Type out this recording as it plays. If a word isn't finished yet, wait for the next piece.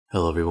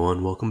Hello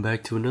everyone, welcome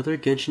back to another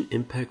Genshin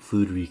Impact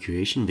food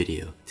recreation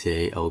video.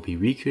 Today I will be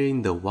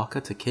recreating the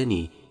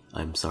Wakatakeni,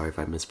 I'm sorry if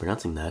I'm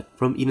mispronouncing that,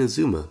 from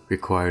Inazuma,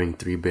 requiring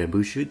 3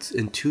 bamboo shoots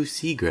and 2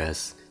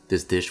 seagrass.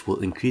 This dish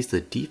will increase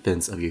the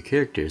defense of your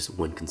characters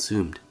when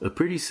consumed. A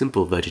pretty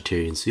simple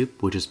vegetarian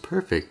soup, which is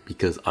perfect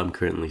because I'm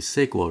currently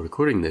sick while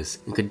recording this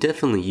and could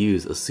definitely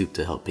use a soup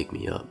to help pick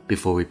me up.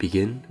 Before we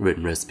begin,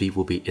 written recipe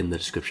will be in the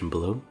description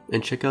below,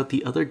 and check out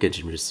the other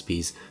Genshin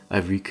recipes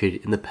I've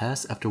recreated in the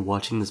past after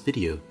watching this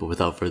video. But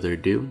without further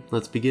ado,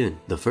 let's begin.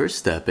 The first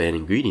step and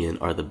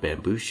ingredient are the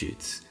bamboo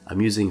shoots. I'm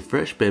using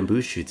fresh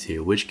bamboo shoots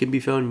here, which can be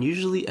found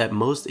usually at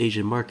most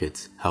Asian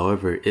markets.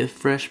 However, if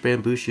fresh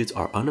bamboo shoots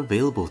are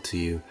unavailable to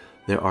you,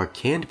 there are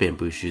canned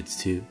bamboo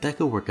shoots too that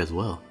could work as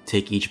well.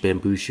 Take each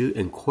bamboo shoot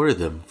and quarter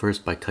them,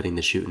 first by cutting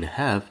the shoot in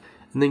half,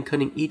 and then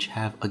cutting each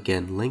half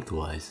again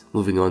lengthwise.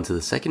 Moving on to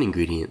the second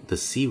ingredient, the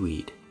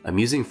seaweed. I'm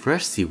using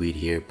fresh seaweed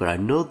here, but I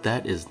know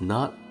that is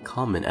not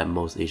common at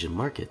most Asian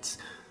markets.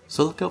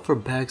 So look out for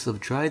bags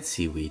of dried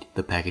seaweed.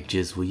 The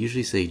packages will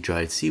usually say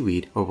dried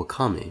seaweed or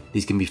wakame.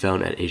 These can be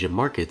found at Asian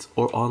markets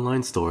or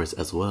online stores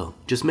as well.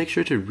 Just make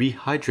sure to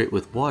rehydrate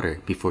with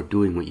water before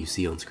doing what you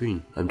see on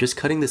screen. I'm just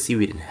cutting the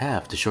seaweed in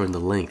half to shorten the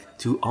length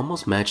to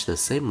almost match the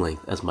same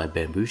length as my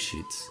bamboo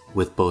shoots.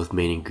 With both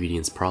main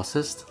ingredients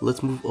processed,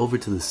 let's move over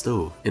to the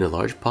stove. In a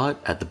large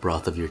pot, add the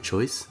broth of your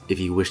choice. If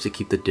you wish to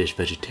keep the dish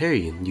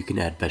vegetarian, you can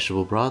add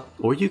vegetable broth,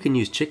 or you can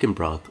use chicken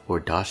broth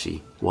or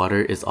dashi.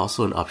 Water is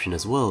also an option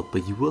as well,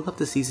 but you will have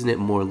to season it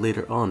more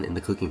later on in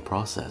the cooking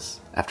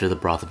process. After the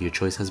broth of your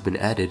choice has been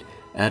added,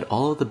 add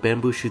all of the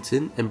bamboo shoots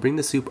in and bring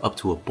the soup up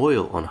to a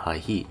boil on high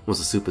heat. Once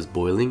the soup is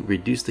boiling,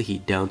 reduce the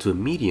heat down to a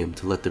medium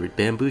to let the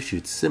bamboo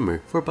shoots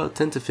simmer for about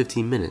 10 to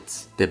 15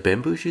 minutes. The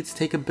bamboo shoots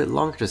take a bit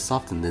longer to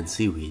soften than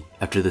seaweed.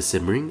 After the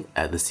simmering,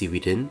 add the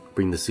seaweed in,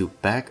 bring the soup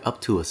back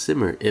up to a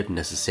simmer if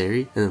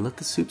necessary, and then let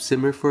the soup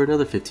simmer for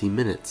another 15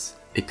 minutes.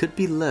 It could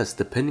be less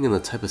depending on the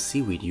type of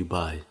seaweed you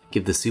buy.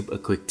 Give the soup a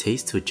quick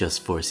taste to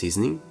adjust for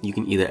seasoning. You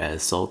can either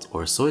add salt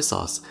or soy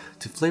sauce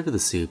to flavor the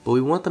soup, but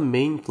we want the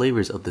main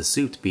flavors of the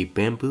soup to be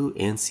bamboo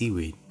and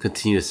seaweed.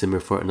 Continue to simmer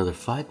for another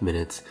 5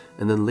 minutes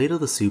and then ladle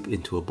the soup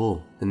into a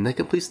bowl. And that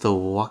completes the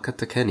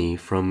Wakatakeni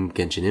from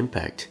Genshin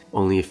Impact.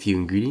 Only a few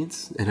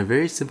ingredients and a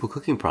very simple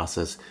cooking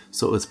process,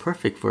 so it's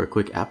perfect for a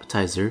quick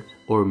appetizer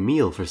or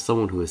meal for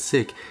someone who is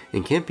sick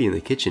and can't be in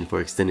the kitchen for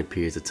extended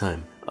periods of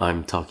time.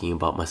 I'm talking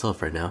about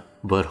myself right now,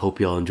 but hope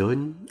y'all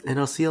enjoyed, and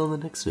I'll see y'all in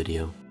the next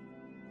video.